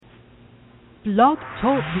Blog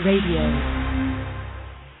Talk Radio.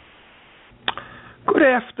 Good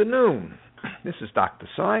afternoon. This is Dr.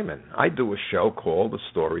 Simon. I do a show called The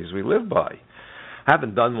Stories We Live By. I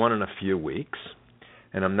haven't done one in a few weeks,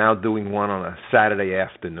 and I'm now doing one on a Saturday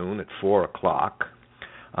afternoon at 4 o'clock.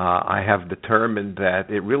 I have determined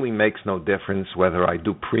that it really makes no difference whether I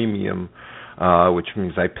do premium, which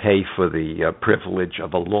means I pay for the privilege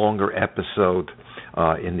of a longer episode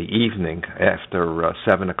in the evening after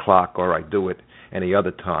 7 o'clock, or I do it any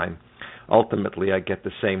other time. Ultimately, I get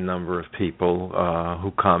the same number of people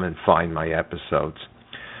who come and find my episodes.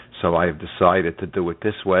 So I have decided to do it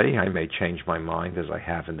this way. I may change my mind as I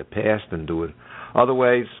have in the past and do it other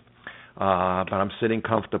ways. But I'm sitting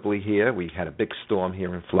comfortably here. We had a big storm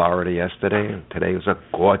here in Florida yesterday, and today was a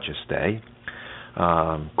gorgeous day.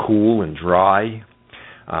 Cool and dry.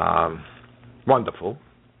 Wonderful.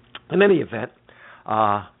 In any event,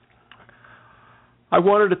 I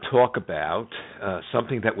wanted to talk about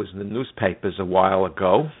something that was in the newspapers a while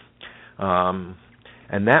ago,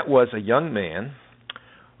 and that was a young man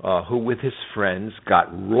who, with his friends,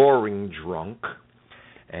 got roaring drunk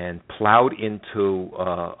and plowed into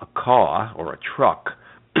a car or a truck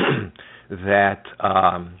that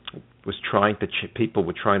was trying to. People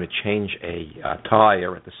were trying to change a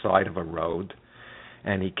tire at the side of a road,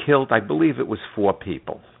 and he killed, I believe it was 4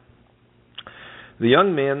 people. The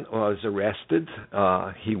young man was arrested.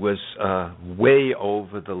 He was way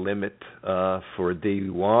over the limit for a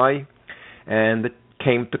DUI, and it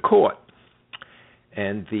came to court.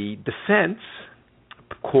 And the defense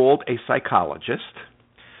called a psychologist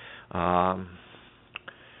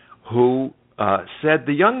who said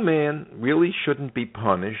the young man really shouldn't be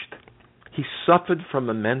punished. He suffered from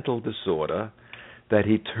a mental disorder that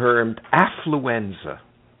he termed affluenza.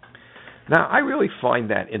 Now, I really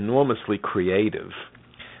find that enormously creative,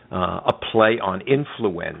 a play on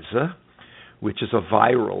influenza, which is a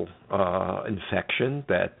viral infection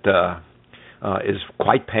that is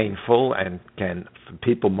quite painful and can, for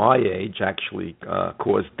people my age, actually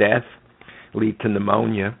cause death, lead to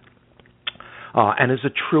pneumonia, and is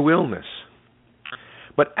a true illness.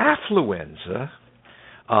 But affluenza,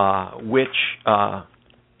 which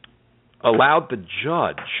allowed the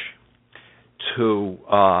judge to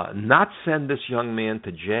not send this young man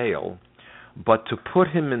to jail, but to put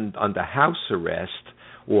him under house arrest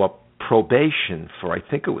or probation for, I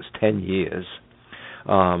think it was 10 years,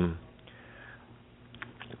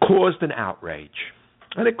 caused an outrage.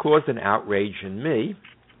 And it caused an outrage in me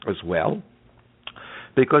as well,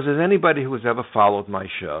 because as anybody who has ever followed my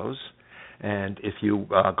shows, and if you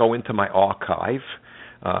go into my archive,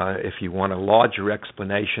 if you want a larger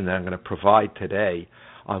explanation that I'm going to provide today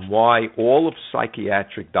on why all of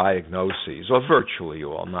psychiatric diagnoses, or virtually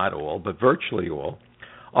all, not all, but virtually all,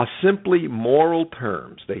 are simply moral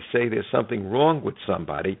terms. They say there's something wrong with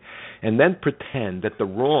somebody and then pretend that the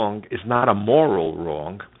wrong is not a moral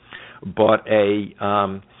wrong, but a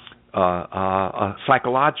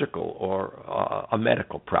psychological or a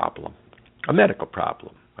medical problem. A medical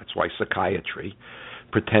problem. That's why psychiatry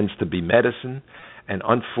pretends to be medicine. And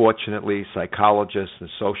unfortunately, psychologists and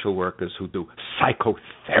social workers who do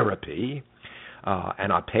psychotherapy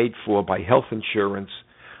and are paid for by health insurance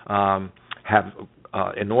have,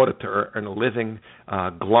 in order to earn a living,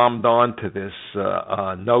 glommed on to this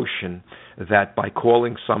notion that by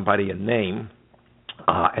calling somebody a name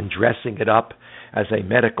and dressing it up as a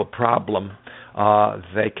medical problem,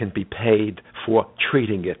 they can be paid for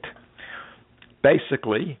treating it.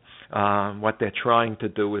 Basically, what they're trying to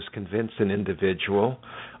do is convince an individual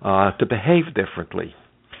to behave differently.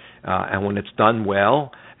 And when it's done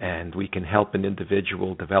well, and we can help an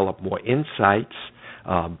individual develop more insights,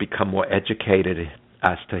 become more educated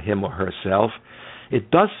as to him or herself, it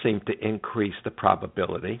does seem to increase the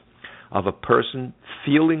probability of a person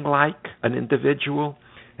feeling like an individual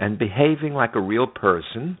and behaving like a real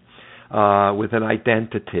person with an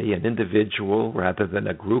identity, an individual rather than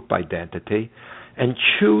a group identity, and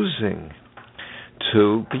choosing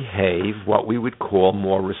to behave what we would call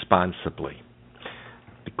more responsibly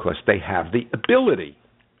because they have the ability.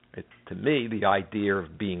 To me, the idea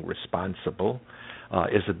of being responsible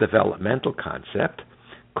is a developmental concept,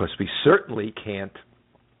 because we certainly can't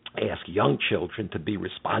ask young children to be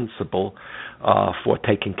responsible for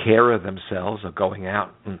taking care of themselves or going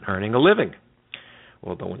out and earning a living.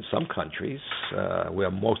 Although in some countries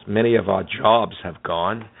where many of our jobs have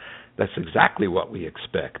gone, that's exactly what we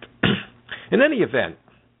expect. In any event,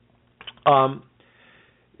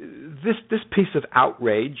 this piece of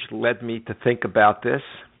outrage led me to think about this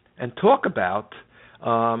and talk about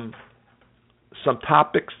some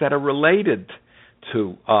topics that are related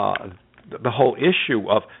to the whole issue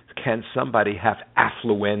of can somebody have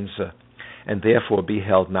affluenza and therefore be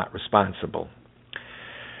held not responsible?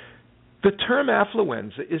 The term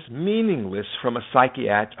affluenza is meaningless from a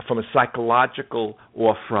psychological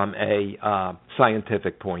or from a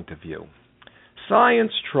scientific point of view.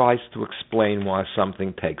 Science tries to explain why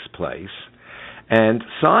something takes place, and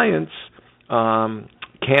science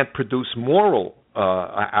can't produce moral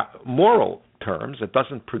terms. It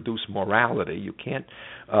doesn't produce morality. You can't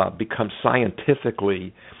become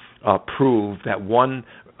scientifically prove that one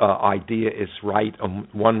idea is right and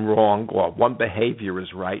one wrong, or one behavior is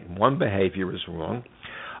right and one behavior is wrong.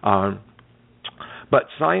 But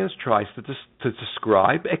science tries to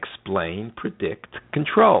describe, explain, predict,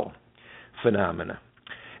 control phenomena.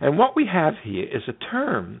 And what we have here is a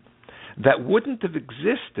term that wouldn't have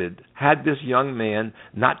existed had this young man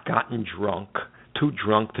not gotten too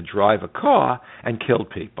drunk to drive a car and killed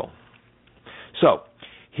people. So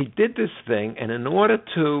he did this thing, and in order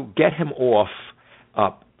to get him off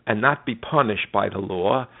and not be punished by the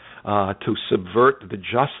law, to subvert the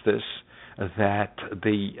justice that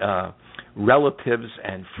the relatives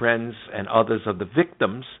and friends and others of the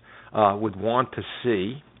victims would want to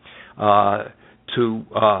see, to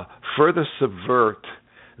further subvert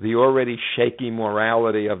the already shaky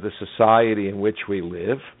morality of the society in which we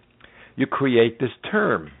live, you create this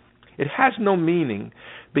term. It has no meaning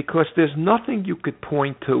because there's nothing you could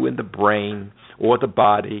point to in the brain or the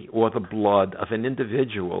body or the blood of an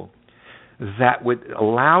individual that would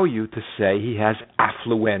allow you to say he has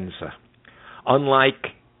affluenza. Unlike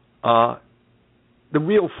the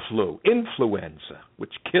real flu, influenza,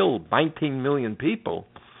 which killed 19 million people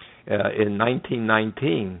in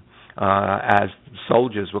 1919 as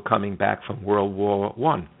soldiers were coming back from World War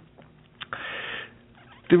I.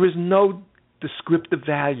 There is no descriptive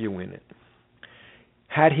value in it.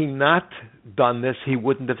 Had he not done this, he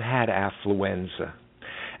wouldn't have had affluenza.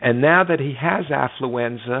 And now that he has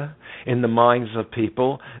affluenza in the minds of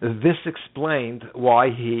people, this explained why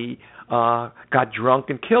he got drunk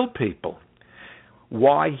and killed people,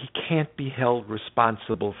 why he can't be held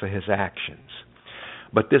responsible for his actions.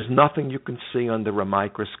 But there's nothing you can see under a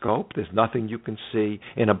microscope. There's nothing you can see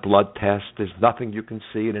in a blood test. There's nothing you can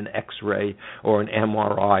see in an X-ray or an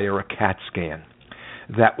MRI or a CAT scan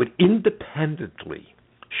that would independently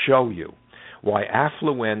show you why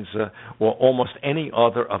affluenza or almost any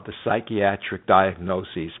other of the psychiatric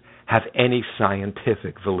diagnoses have any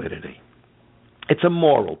scientific validity. It's a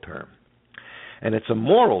moral term. And it's a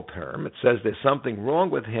moral term. It says there's something wrong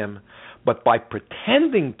with him, but by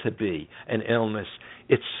pretending to be an illness,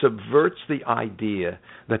 it subverts the idea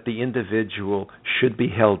that the individual should be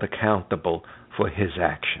held accountable for his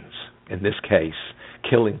actions. In this case,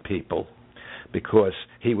 killing people because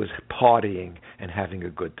he was partying and having a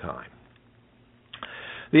good time.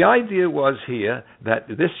 The idea was here that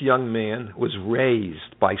this young man was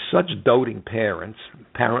raised by such doting parents,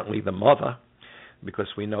 apparently the mother, because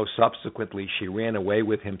we know subsequently she ran away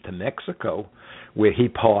with him to Mexico, where he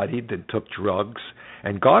partied and took drugs,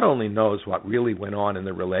 and God only knows what really went on in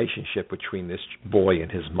the relationship between this boy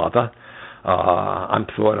and his mother. I'm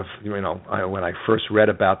sort of, when I first read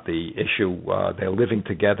about the issue, they're living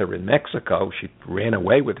together in Mexico, she ran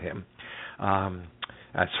away with him.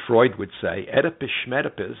 As Freud would say, Oedipus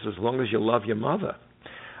schmedipus, as long as you love your mother.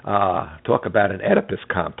 Talk about an Oedipus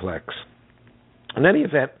complex. In any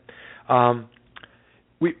event,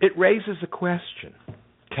 it raises a question.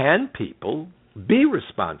 Can people be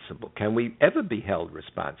responsible? Can we ever be held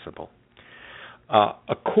responsible?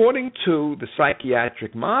 According to the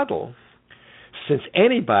psychiatric model, since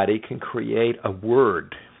anybody can create a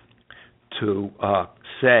word to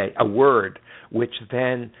say, a word which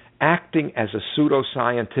then, acting as a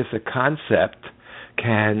pseudoscientific concept,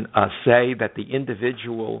 can say that the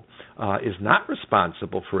individual is not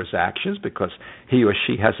responsible for his actions because he or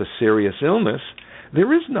she has a serious illness,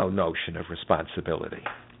 there is no notion of responsibility.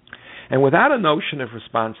 And without a notion of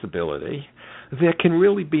responsibility, there can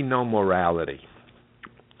really be no morality.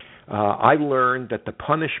 I learned that to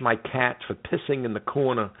punish my cat for pissing in the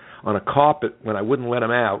corner on a carpet when I wouldn't let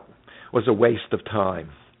him out was a waste of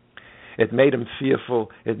time. It made him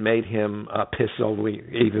fearful. It made him piss over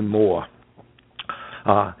even more.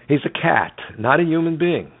 He's a cat, not a human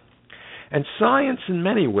being. And science, in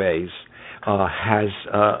many ways, has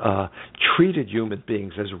treated human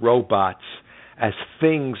beings as robots, as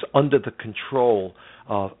things under the control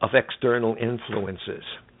of external influences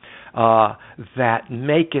that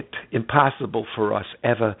make it impossible for us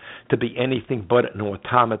ever to be anything but an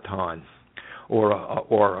automaton or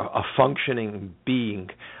a functioning being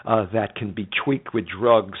that can be tweaked with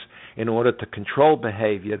drugs in order to control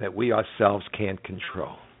behavior that we ourselves can't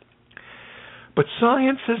control. But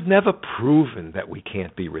science has never proven that we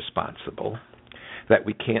can't be responsible, that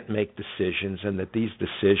we can't make decisions, and that these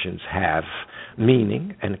decisions have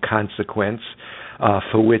meaning and consequence,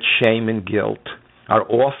 for which shame and guilt are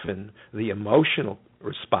often the emotional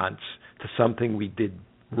response to something we did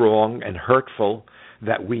wrong and hurtful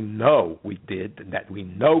that we know we did, and that we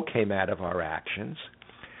know came out of our actions.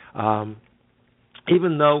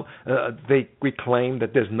 Even though we claim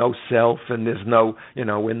that there's no self and there's no,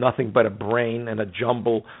 we're nothing but a brain and a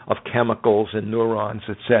jumble of chemicals and neurons,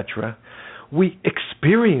 etc., we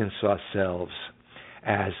experience ourselves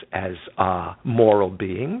as moral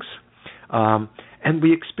beings, and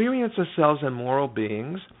we experience ourselves as moral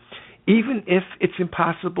beings even if it's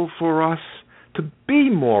impossible for us to be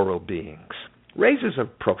moral beings. Raises a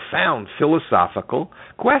profound philosophical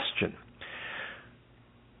question.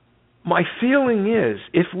 My feeling is,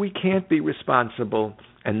 if we can't be responsible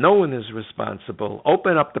and no one is responsible,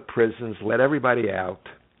 open up the prisons, let everybody out,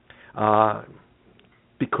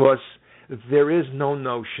 because there is no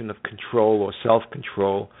notion of control or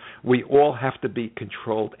self-control. We all have to be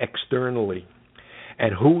controlled externally.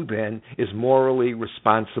 And who then is morally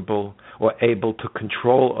responsible or able to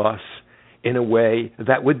control us in a way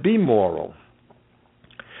that would be moral?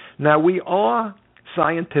 Now, we are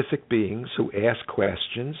scientific beings who ask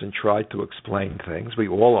questions and try to explain things. We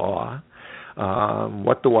all are.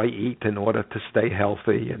 What do I eat in order to stay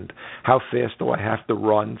healthy? And how fast do I have to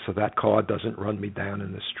run so that car doesn't run me down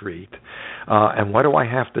in the street? And what do I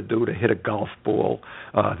have to do to hit a golf ball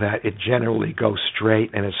that it generally goes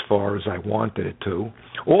straight and as far as I wanted it to?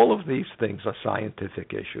 All of these things are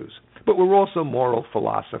scientific issues. But we're also moral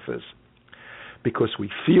philosophers because we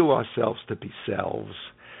feel ourselves to be selves,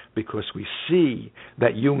 because we see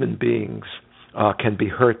that human beings can be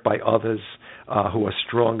hurt by others who are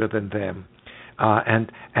stronger than them,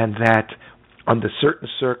 and that under certain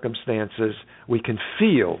circumstances we can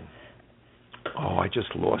feel, I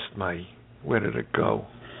just lost where did it go?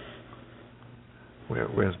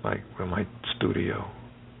 Where's my studio?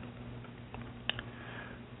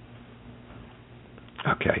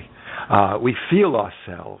 Okay. We feel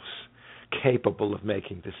ourselves capable of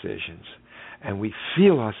making decisions, and we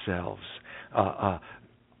feel ourselves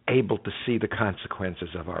able to see the consequences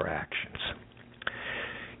of our actions.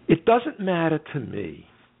 It doesn't matter to me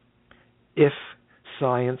if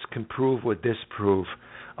science can prove or disprove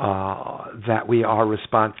that we are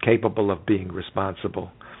capable of being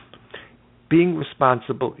responsible. Being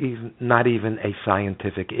responsible is not even a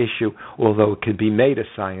scientific issue, although it can be made a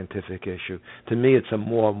scientific issue. To me, it's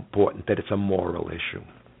more important that it's a moral issue.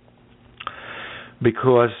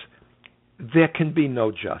 Because there can be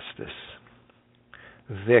no justice.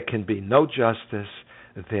 There can be no justice,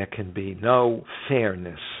 there can be no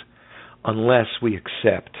fairness unless we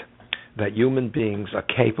accept that human beings are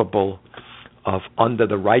capable of, under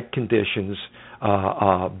the right conditions,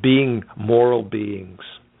 being moral beings,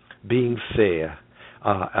 being fair,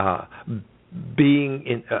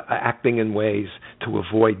 acting in ways to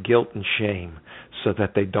avoid guilt and shame so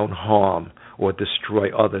that they don't harm or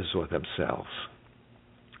destroy others or themselves.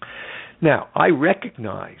 Now, I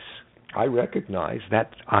recognize that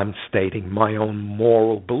I'm stating my own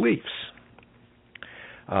moral beliefs.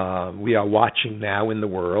 We are watching now in the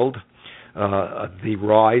world the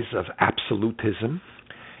rise of absolutism.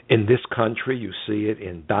 In this country, you see it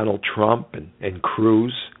in Donald Trump and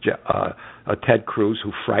Cruz, Ted Cruz,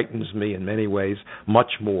 who frightens me in many ways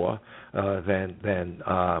much more than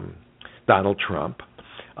Donald Trump,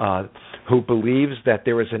 who believes that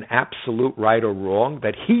there is an absolute right or wrong,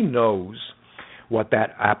 that he knows what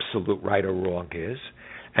that absolute right or wrong is,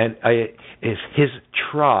 and is his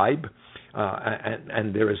tribe,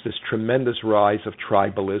 and there is this tremendous rise of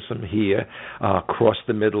tribalism here across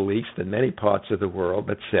the Middle East and many parts of the world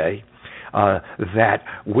that say that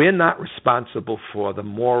we're not responsible for the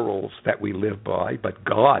morals that we live by, but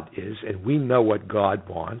God is, and we know what God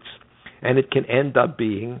wants, and it can end up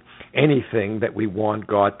being anything that we want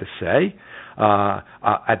God to say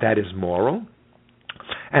that is moral.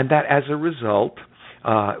 And that as a result,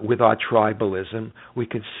 with our tribalism, we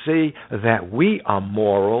can see that we are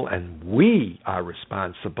moral and we are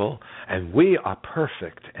responsible and we are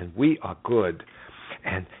perfect and we are good.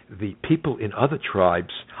 And the people in other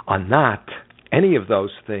tribes are not any of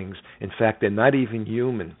those things. In fact, they're not even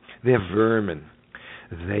human. They're vermin.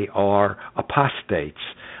 They are apostates.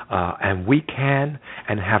 And we can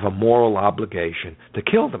and have a moral obligation to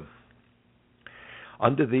kill them.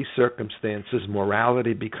 Under these circumstances,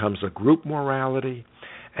 morality becomes a group morality,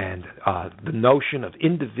 and the notion of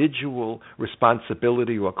individual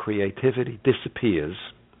responsibility or creativity disappears.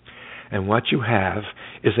 And what you have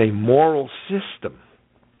is a moral system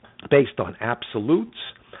based on absolutes,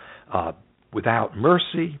 without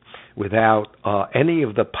mercy, without any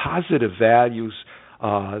of the positive values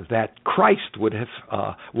that Christ would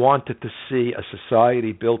have wanted to see a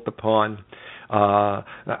society built upon, or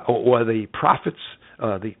the prophets,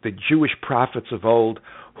 the Jewish prophets of old,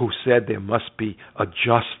 who said there must be a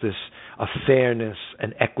justice, a fairness,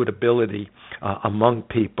 an equitability among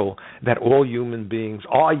people, that all human beings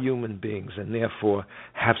are human beings and therefore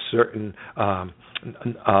have certain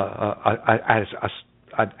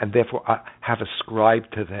and therefore have ascribed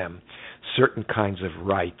to them certain kinds of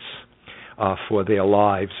rights for their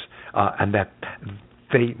lives, and that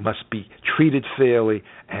they must be treated fairly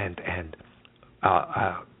and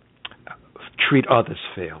treat others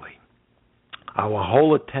fairly. Our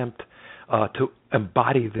whole attempt to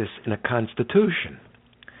embody this in a constitution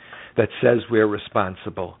that says we're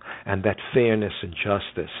responsible and that fairness and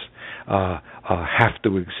justice have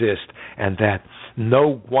to exist, and that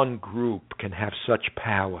no one group can have such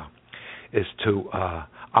power is to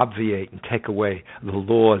obviate and take away the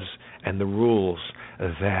laws and the rules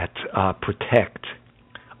that protect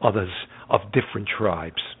others of different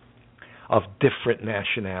tribes, of different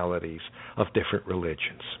nationalities, of different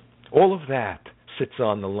religions. All of that sits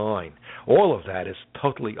on the line. All of that is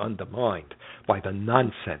totally undermined by the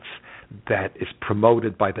nonsense that is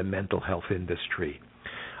promoted by the mental health industry,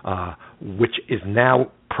 which is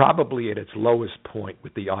now probably at its lowest point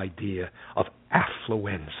with the idea of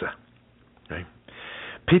affluenza. Right?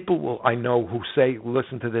 People I know who say,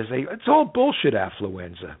 listen to this, say, it's all bullshit,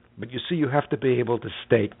 affluenza. But you see, you have to be able to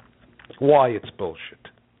state why it's bullshit.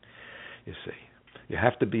 You see, you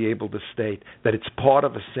have to be able to state that it's part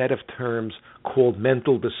of a set of terms called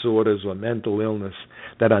mental disorders or mental illness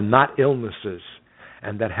that are not illnesses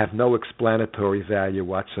and that have no explanatory value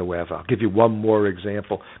whatsoever. I'll give you one more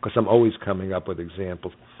example, because I'm always coming up with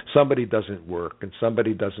examples. Somebody doesn't work and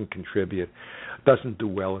somebody doesn't contribute, doesn't do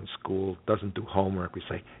well in school, doesn't do homework. We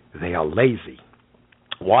say they are lazy.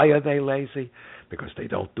 Why are they lazy? Because they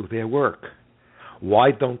don't do their work.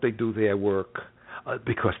 Why don't they do their work?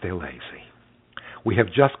 Because they're lazy. We have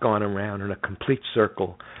just gone around in a complete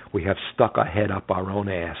circle. We have stuck our head up our own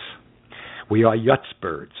ass. We are Yutz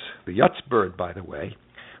birds. The Yutz bird, by the way,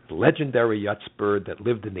 the legendary Yutz bird that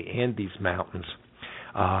lived in the Andes Mountains,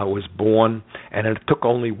 was born, and it took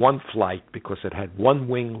only one flight because it had one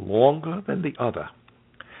wing longer than the other.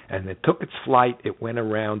 And it took its flight, it went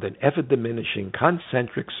around in ever-diminishing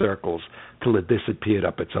concentric circles till it disappeared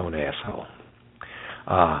up its own asshole.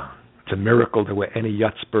 It's a miracle there were any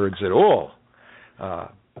Yutz birds at all.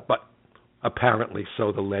 But apparently,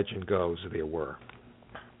 so the legend goes, there were.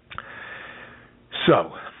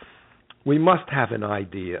 So, we must have an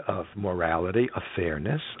idea of morality, of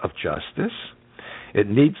fairness, of justice. It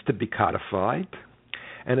needs to be codified.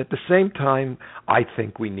 And at the same time, I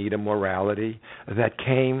think we need a morality that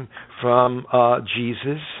came from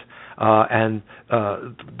Jesus and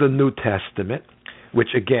the New Testament, which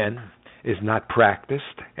again is not practiced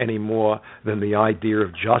any more than the idea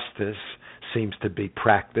of justice seems to be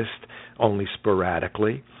practiced only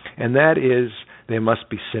sporadically. And that is, there must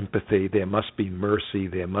be sympathy, there must be mercy,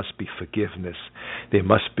 there must be forgiveness, there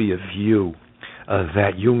must be a view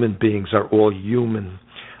that human beings are all human,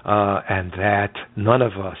 and that none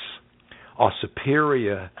of us are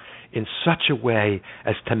superior in such a way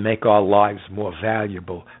as to make our lives more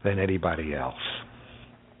valuable than anybody else.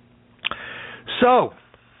 So,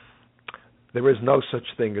 there is no such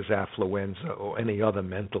thing as affluenza or any other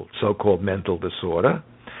so-called mental disorder.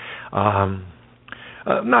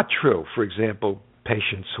 Not true. For example,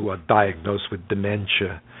 patients who are diagnosed with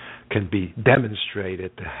dementia can be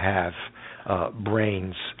demonstrated to have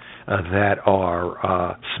brains that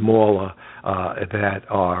are smaller, that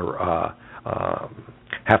are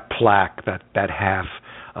have plaque, that have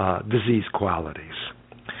disease qualities,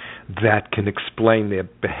 that can explain their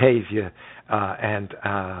behavior and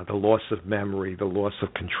the loss of memory, the loss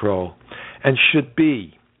of control, and should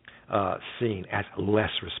be seen as less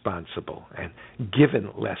responsible and given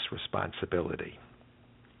less responsibility.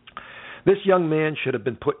 This young man should have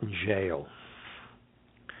been put in jail.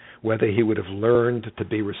 Whether he would have learned to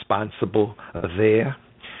be responsible there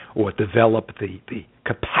or developed the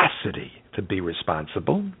capacity to be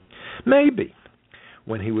responsible, maybe,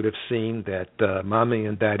 when he would have seen that mommy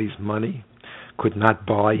and daddy's money could not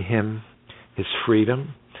buy him his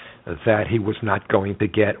freedom, that he was not going to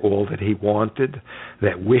get all that he wanted,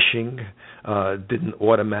 that wishing didn't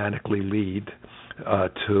automatically lead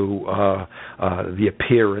to the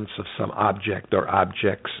appearance of some object or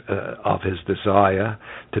objects of his desire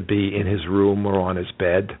to be in his room or on his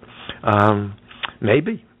bed.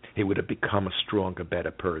 Maybe he would have become a stronger,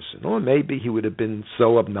 better person. Or maybe he would have been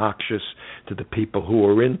so obnoxious to the people who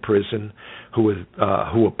were in prison, who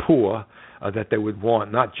were poor, that they would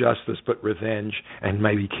want not justice but revenge and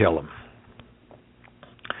maybe kill him.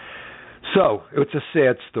 So it's a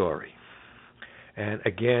sad story. And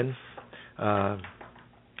again,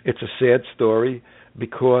 it's a sad story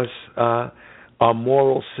because our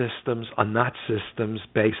moral systems are not systems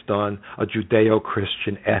based on a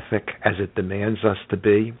Judeo-Christian ethic as it demands us to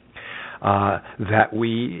be. That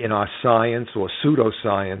we, in our science or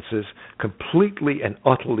pseudosciences, completely and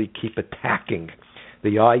utterly keep attacking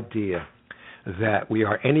the idea that we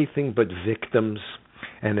are anything but victims,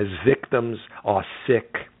 and as victims are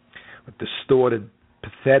sick, distorted,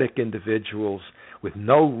 pathetic individuals with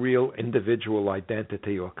no real individual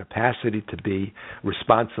identity or capacity to be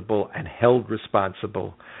responsible and held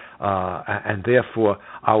responsible, and therefore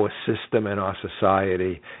our system and our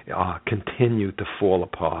society continue to fall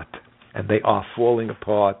apart. And they are falling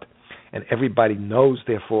apart, and everybody knows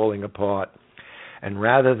they're falling apart. And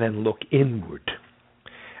rather than look inward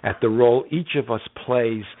at the role each of us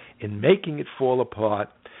plays in making it fall apart,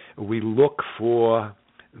 we look for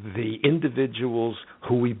the individuals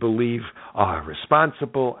who we believe are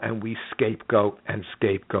responsible, and we scapegoat and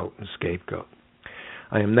scapegoat and scapegoat.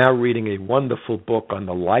 I am now reading a wonderful book on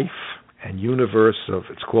the life and universe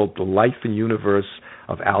it's called The Life and Universe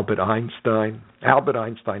of Albert Einstein. Albert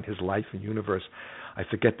Einstein, His Life and Universe. I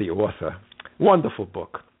forget the author. Wonderful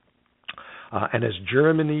book. And as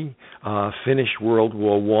Germany finished World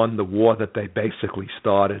War I, the war that they basically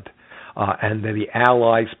started, and then the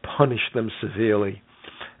Allies punished them severely,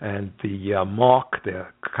 and the mark,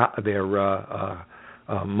 their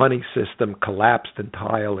money system collapsed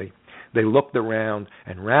entirely. They looked around,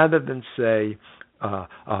 and rather than say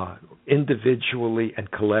individually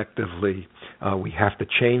and collectively, we have to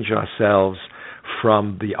change ourselves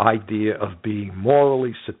from the idea of being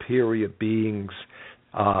morally superior beings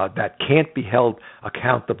that can't be held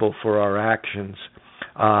accountable for our actions.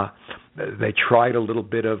 They tried a little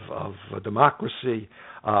bit of democracy.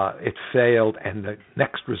 It failed, and the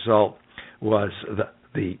next result was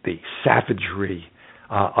the savagery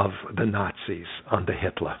of the Nazis under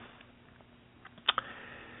Hitler.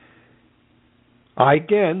 I,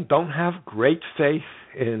 again, don't have great faith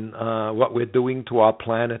in what we're doing to our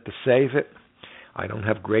planet to save it. I don't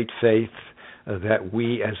have great faith that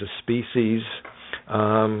we as a species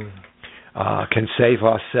can save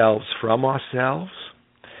ourselves from ourselves.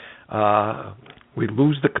 We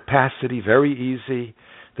lose the capacity very easy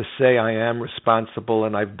to say I am responsible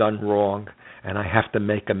and I've done wrong and I have to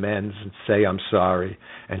make amends and say I'm sorry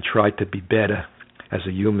and try to be better as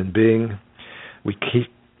a human being. We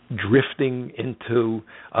keep drifting into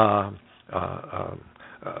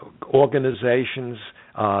organizations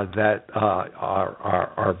that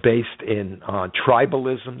are based in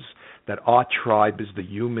tribalisms, that our tribe is the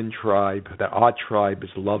human tribe, that our tribe is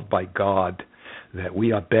loved by God, that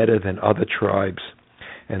we are better than other tribes,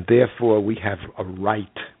 and therefore we have a right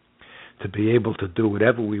to be able to do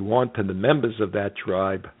whatever we want to the members of that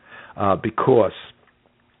tribe because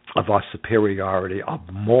of our superiority, our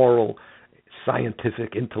moral,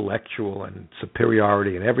 scientific, intellectual, and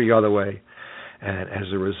superiority in every other way. And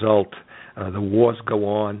as a result, the wars go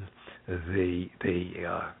on, the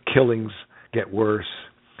killings get worse,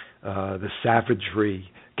 the savagery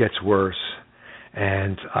gets worse,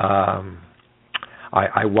 and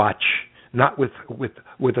I watch, not with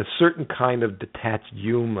a certain kind of detached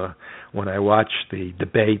humor, when I watch the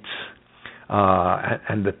debates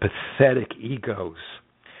and the pathetic egos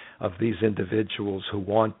of these individuals who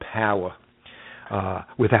want power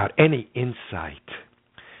without any insight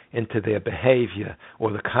into their behavior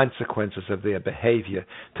or the consequences of their behavior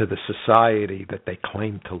to the society that they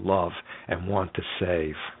claim to love and want to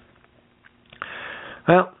save.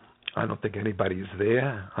 Well, I don't think anybody's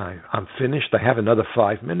there. I'm finished. I have another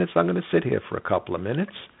 5 minutes. I'm going to sit here for a couple of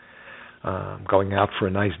minutes. I'm going out for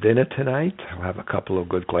a nice dinner tonight. I'll have a couple of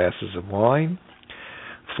good glasses of wine.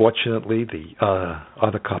 Fortunately, the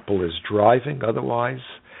other couple is driving. Otherwise,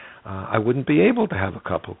 I wouldn't be able to have a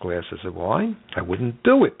couple of glasses of wine. I wouldn't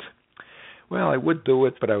do it. Well, I would do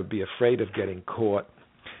it, but I would be afraid of getting caught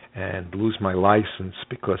and lose my license,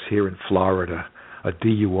 because here in Florida, a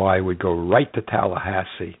DUI would go right to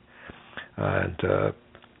Tallahassee, and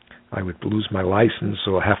I would lose my license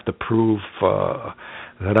or have to prove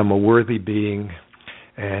that I'm a worthy being.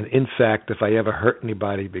 And in fact, if I ever hurt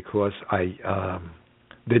anybody because I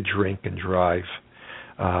did drink and drive,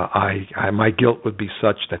 my guilt would be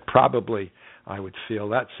such that probably I would feel,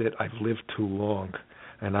 that's it, I've lived too long,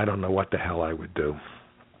 and I don't know what the hell I would do.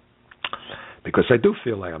 Because I do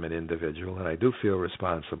feel like I'm an individual, and I do feel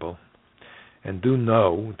responsible, and do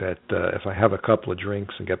know that if I have a couple of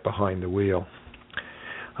drinks and get behind the wheel,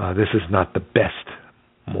 this is not the best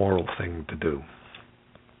moral thing to do.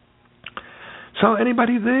 So,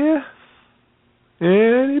 anybody there?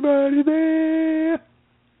 Anybody there?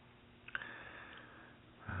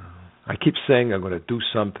 I keep saying I'm going to do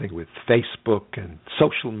something with Facebook and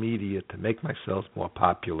social media to make myself more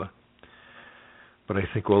popular. But I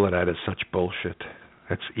think all of that is such bullshit.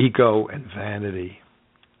 It's ego and vanity.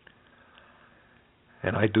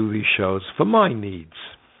 And I do these shows for my needs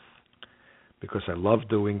because I love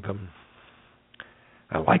doing them.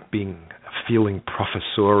 I like feeling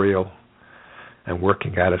professorial and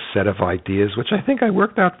working out a set of ideas, which I think I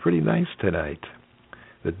worked out pretty nice tonight.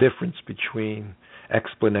 The difference between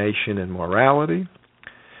explanation and morality.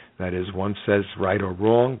 That is, one says right or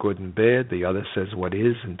wrong, good and bad. The other says what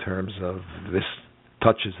is in terms of this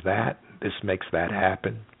touches that, this makes that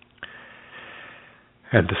happen.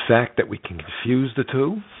 And the fact that we can confuse the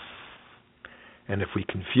two. And if we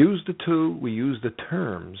confuse the two, we use the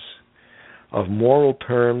terms of moral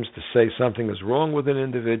terms to say something is wrong with an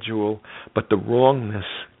individual, but the wrongness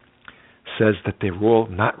says that they're all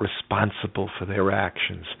not responsible for their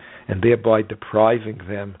actions, and thereby depriving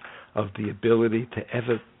them of the ability to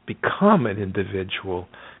ever become an individual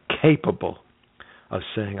capable of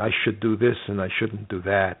saying, I should do this and I shouldn't do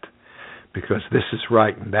that, because this is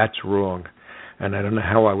right and that's wrong, and I don't know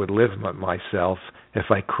how I would live myself if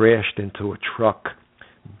I crashed into a truck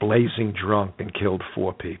blazing drunk and killed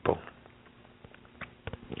 4 people.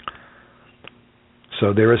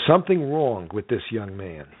 So there is something wrong with this young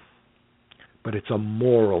man, but it's a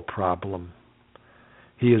moral problem.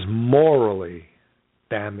 He is morally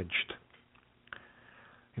damaged.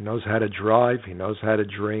 He knows how to drive, he knows how to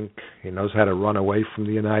drink, he knows how to run away from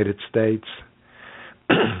the United States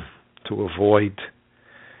to avoid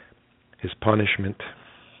his punishment.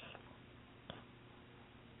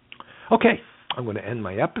 Okay, I'm going to end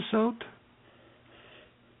my episode.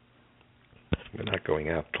 We're not going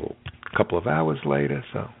out till a couple of hours later,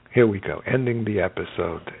 so here we go, ending the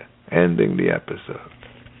episode.